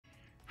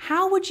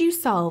How would you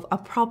solve a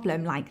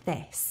problem like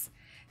this?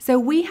 So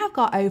we have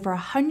got over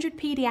 100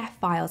 PDF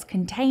files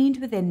contained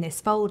within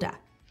this folder.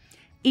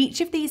 Each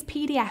of these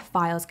PDF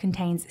files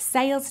contains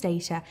sales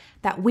data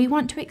that we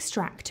want to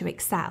extract to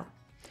Excel.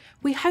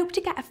 We hope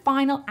to get a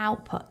final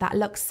output that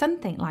looks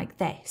something like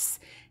this,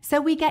 so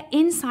we get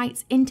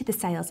insights into the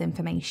sales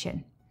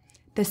information.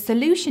 The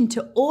solution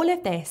to all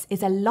of this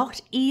is a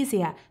lot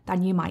easier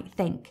than you might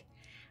think.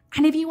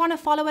 And if you want to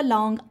follow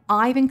along,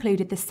 I've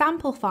included the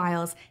sample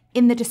files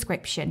in the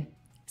description.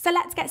 So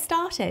let's get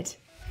started.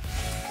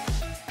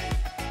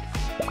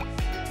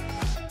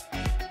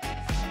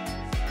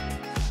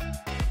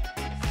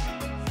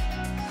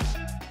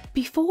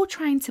 Before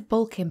trying to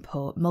bulk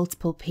import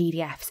multiple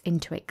PDFs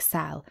into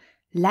Excel,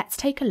 let's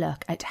take a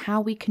look at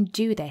how we can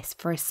do this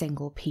for a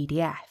single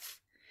PDF.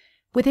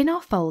 Within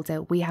our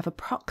folder, we have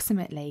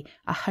approximately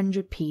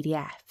 100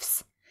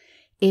 PDFs.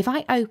 If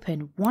I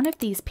open one of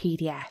these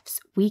PDFs,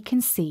 we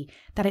can see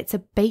that it's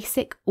a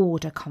basic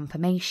order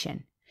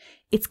confirmation.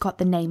 It's got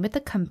the name of the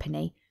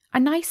company, a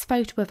nice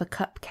photo of a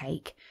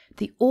cupcake,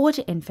 the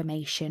order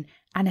information,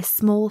 and a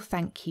small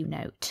thank you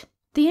note.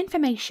 The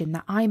information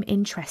that I'm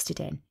interested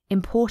in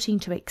importing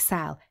to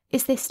Excel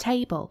is this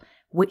table,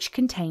 which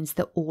contains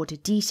the order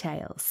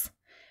details.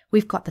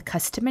 We've got the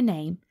customer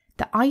name,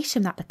 the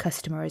item that the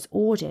customer has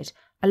ordered,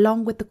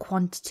 along with the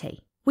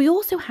quantity. We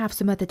also have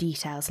some other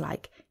details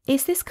like,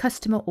 is this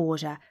customer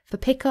order for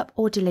pickup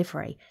or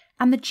delivery,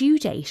 and the due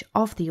date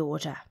of the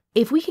order.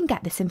 If we can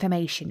get this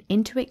information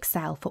into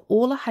Excel for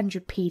all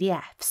 100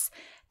 PDFs,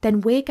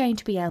 then we're going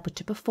to be able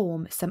to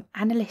perform some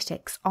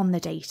analytics on the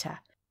data.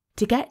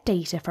 To get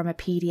data from a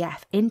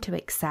PDF into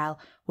Excel,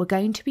 we're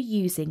going to be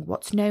using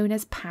what's known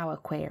as Power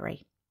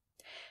Query.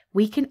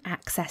 We can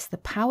access the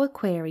Power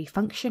Query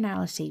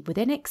functionality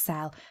within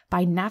Excel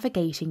by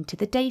navigating to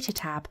the Data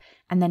tab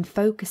and then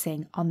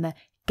focusing on the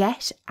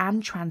Get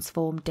and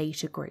Transform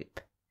Data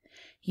group.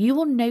 You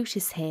will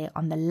notice here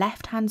on the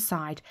left-hand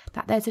side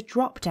that there's a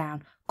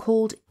drop-down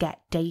called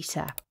Get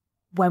Data.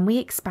 When we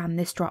expand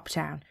this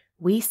drop-down,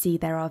 we see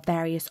there are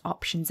various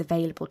options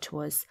available to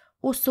us,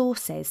 or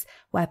sources,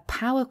 where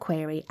Power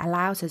Query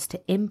allows us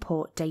to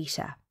import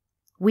data.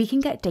 We can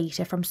get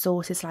data from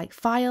sources like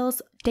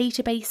files,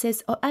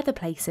 databases, or other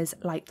places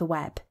like the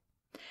web.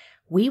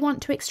 We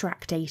want to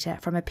extract data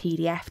from a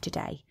PDF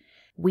today.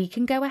 We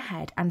can go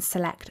ahead and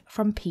select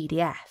from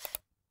PDF.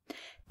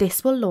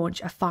 This will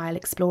launch a File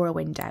Explorer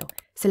window,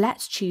 so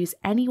let's choose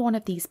any one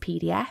of these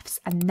PDFs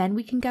and then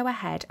we can go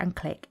ahead and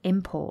click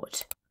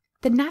Import.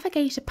 The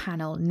Navigator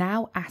panel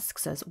now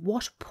asks us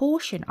what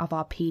portion of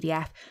our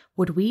PDF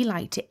would we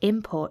like to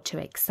import to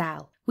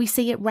Excel. We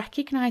see it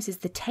recognises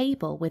the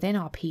table within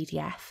our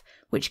PDF,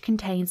 which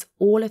contains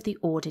all of the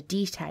order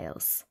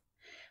details.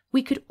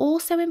 We could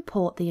also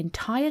import the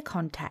entire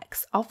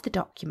context of the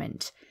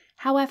document.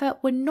 However,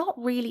 we're not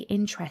really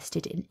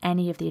interested in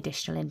any of the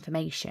additional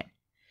information.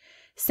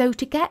 So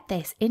to get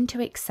this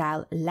into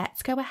Excel,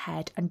 let's go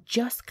ahead and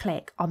just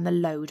click on the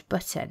Load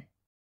button.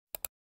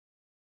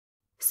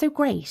 So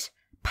great,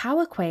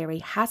 Power Query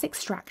has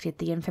extracted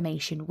the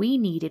information we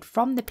needed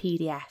from the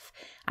PDF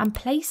and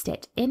placed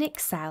it in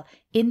Excel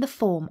in the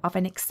form of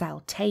an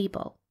Excel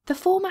table. The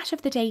format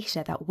of the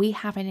data that we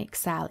have in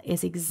Excel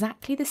is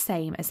exactly the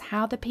same as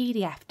how the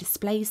PDF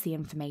displays the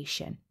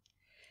information.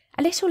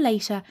 A little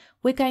later,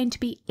 we're going to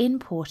be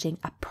importing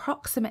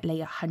approximately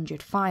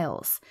 100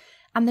 files,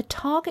 and the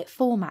target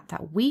format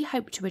that we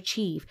hope to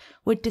achieve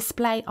would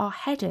display our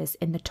headers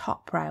in the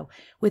top row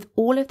with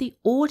all of the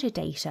order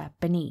data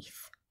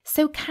beneath.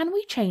 So can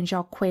we change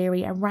our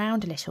query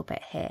around a little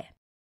bit here?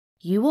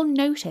 You will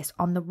notice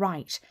on the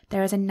right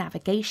there is a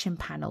navigation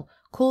panel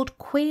called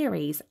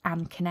Queries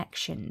and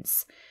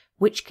Connections,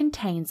 which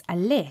contains a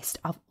list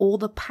of all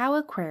the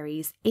Power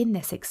Queries in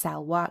this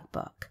Excel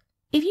workbook.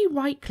 If you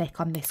right-click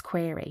on this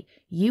query,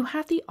 you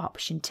have the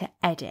option to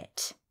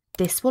edit.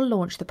 This will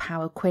launch the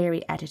Power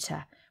Query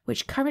editor,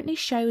 which currently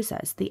shows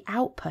us the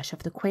output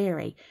of the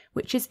query,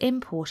 which is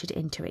imported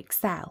into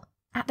Excel.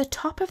 At the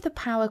top of the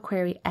Power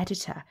Query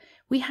editor,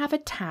 we have a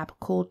tab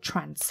called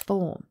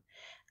Transform,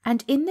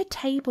 and in the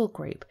Table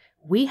group,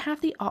 we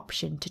have the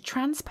option to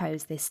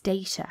transpose this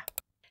data.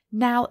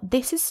 Now,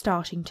 this is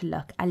starting to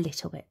look a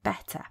little bit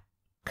better.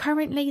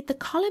 Currently, the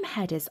column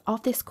headers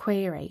of this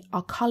query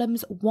are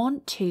columns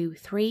 1, 2,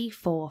 3,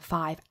 4,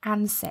 5,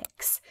 and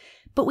 6,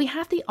 but we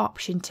have the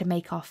option to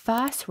make our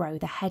first row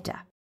the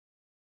header.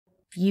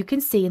 You can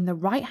see in the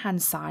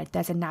right-hand side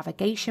there's a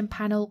navigation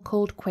panel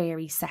called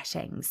Query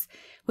Settings,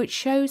 which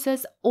shows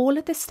us all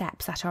of the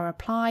steps that are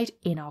applied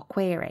in our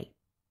query.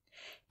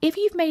 If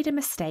you've made a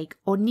mistake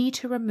or need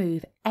to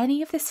remove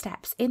any of the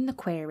steps in the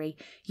query,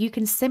 you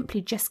can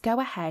simply just go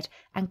ahead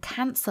and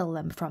cancel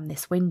them from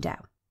this window.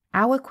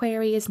 Our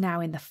query is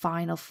now in the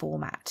final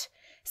format,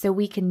 so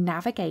we can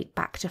navigate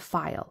back to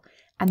File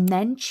and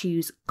then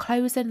choose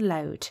Close and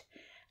Load,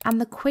 and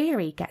the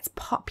query gets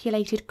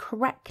populated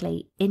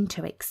correctly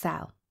into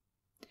Excel.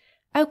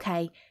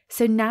 Okay,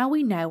 so now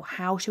we know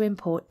how to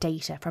import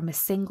data from a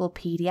single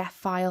PDF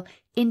file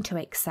into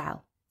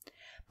Excel.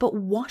 But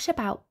what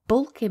about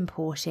bulk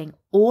importing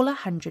all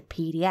 100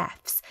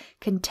 PDFs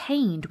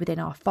contained within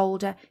our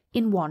folder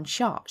in one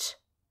shot?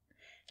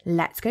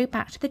 Let's go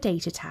back to the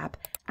Data tab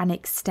and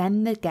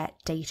extend the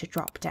Get Data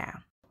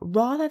drop-down.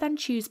 Rather than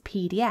choose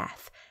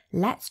PDF,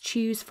 let's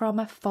choose from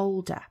a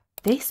folder.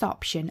 This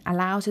option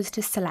allows us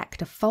to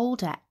select a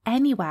folder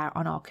anywhere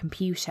on our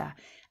computer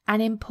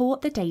and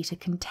import the data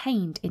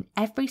contained in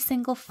every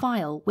single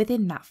file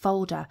within that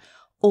folder,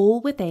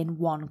 all within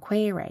one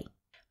query.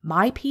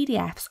 My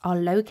PDFs are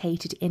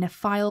located in a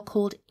file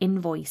called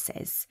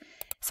Invoices,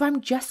 so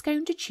I'm just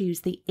going to choose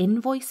the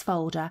Invoice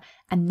folder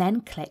and then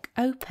click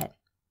Open.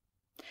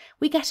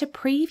 We get a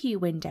preview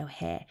window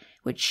here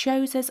which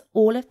shows us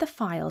all of the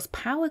files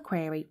Power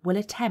Query will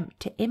attempt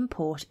to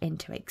import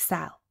into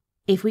Excel.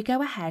 If we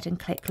go ahead and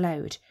click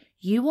Load,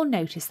 you will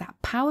notice that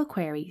Power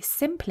Query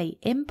simply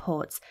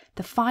imports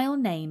the file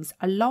names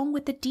along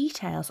with the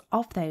details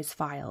of those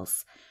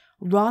files,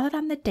 rather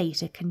than the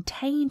data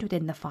contained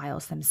within the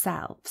files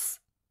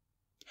themselves.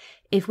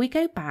 If we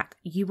go back,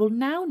 you will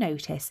now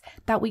notice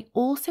that we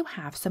also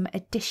have some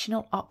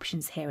additional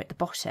options here at the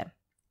bottom.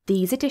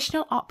 These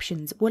additional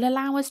options will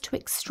allow us to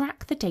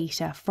extract the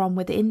data from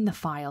within the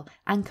file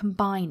and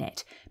combine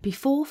it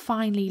before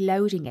finally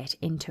loading it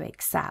into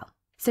Excel.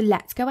 So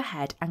let's go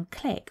ahead and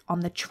click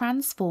on the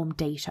Transform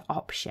Data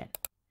option.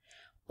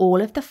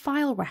 All of the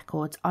file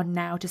records are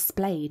now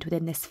displayed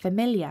within this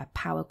familiar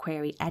Power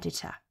Query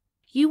editor.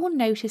 You will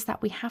notice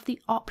that we have the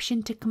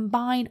option to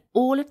combine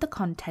all of the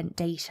content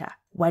data.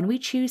 When we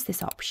choose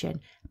this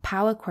option,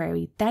 Power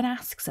Query then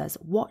asks us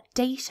what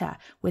data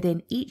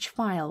within each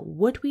file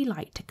would we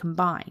like to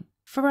combine.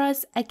 For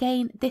us,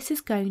 again, this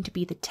is going to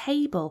be the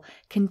table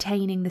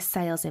containing the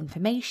sales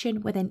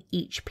information within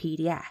each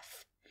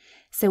PDF.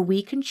 So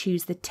we can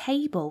choose the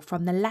table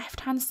from the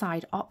left-hand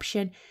side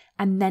option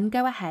and then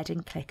go ahead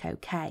and click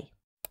OK.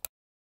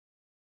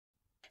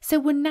 So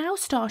we're now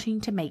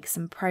starting to make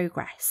some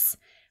progress.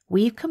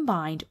 We've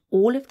combined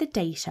all of the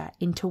data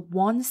into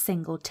one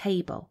single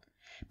table,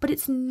 but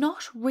it's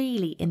not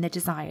really in the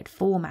desired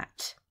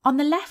format. On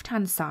the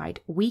left-hand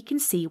side, we can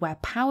see where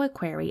Power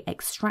Query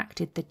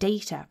extracted the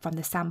data from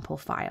the sample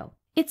file.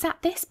 It's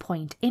at this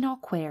point in our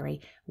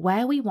query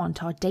where we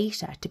want our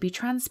data to be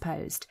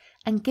transposed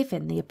and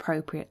given the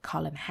appropriate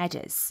column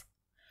headers.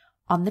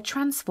 On the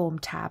Transform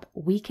tab,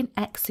 we can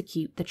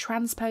execute the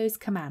transpose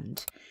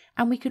command,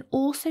 and we can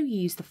also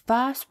use the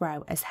first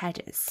row as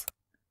headers.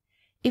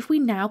 If we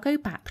now go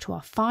back to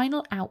our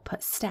final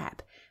output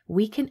step,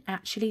 we can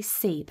actually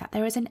see that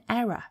there is an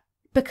error.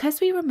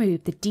 Because we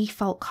removed the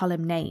default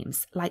column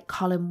names like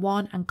column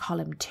 1 and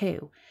column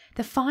 2,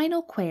 the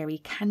final query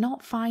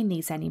cannot find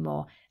these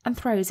anymore and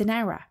throws an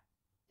error.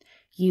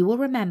 You will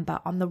remember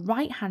on the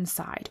right-hand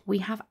side we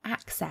have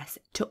access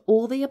to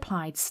all the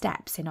applied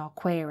steps in our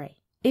query.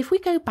 If we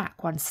go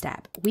back one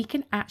step, we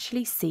can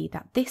actually see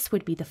that this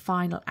would be the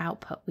final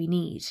output we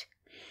need.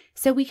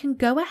 So we can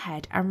go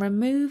ahead and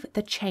remove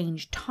the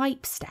change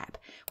type step,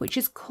 which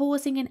is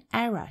causing an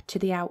error to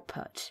the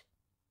output.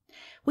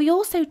 We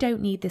also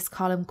don't need this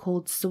column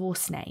called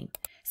source name,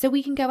 so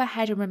we can go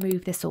ahead and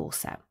remove this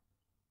also.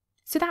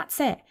 So that's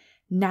it.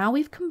 Now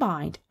we've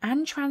combined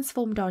and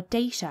transformed our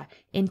data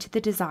into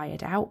the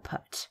desired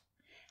output.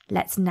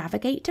 Let's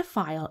navigate to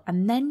File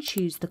and then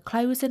choose the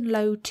Close and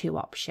Load To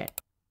option.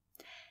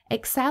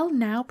 Excel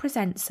now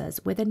presents us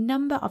with a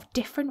number of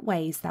different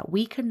ways that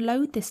we can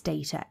load this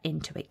data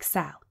into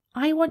Excel.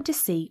 I want to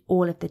see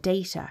all of the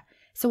data,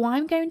 so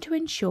I'm going to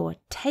ensure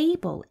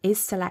Table is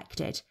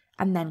selected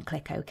and then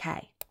click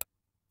OK.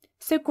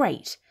 So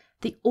great,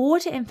 the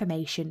order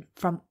information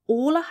from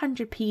all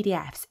 100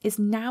 PDFs is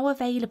now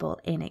available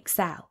in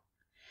Excel.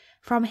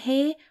 From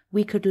here,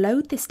 we could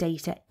load this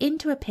data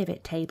into a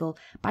pivot table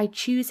by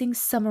choosing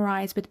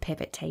Summarize with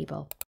Pivot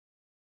Table.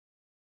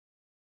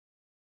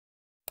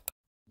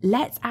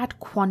 Let's add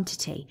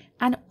quantity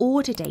and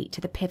order date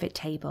to the pivot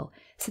table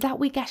so that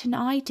we get an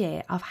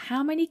idea of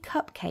how many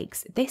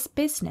cupcakes this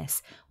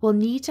business will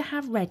need to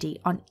have ready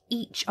on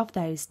each of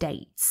those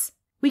dates.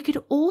 We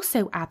could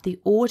also add the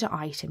order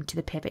item to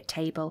the pivot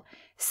table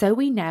so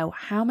we know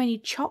how many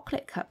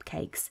chocolate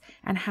cupcakes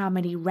and how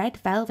many red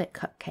velvet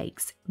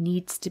cupcakes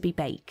needs to be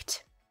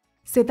baked.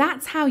 So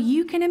that's how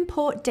you can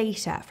import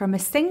data from a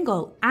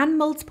single and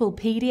multiple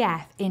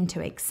PDF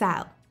into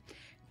Excel.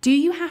 Do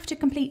you have to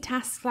complete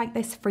tasks like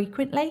this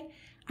frequently?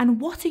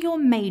 And what are your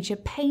major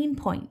pain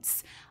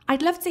points?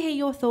 I'd love to hear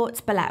your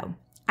thoughts below.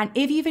 And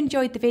if you've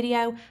enjoyed the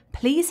video,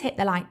 please hit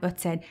the like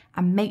button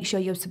and make sure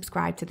you're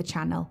subscribed to the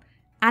channel.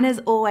 And as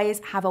always,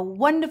 have a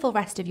wonderful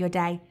rest of your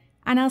day,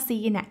 and I'll see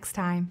you next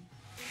time.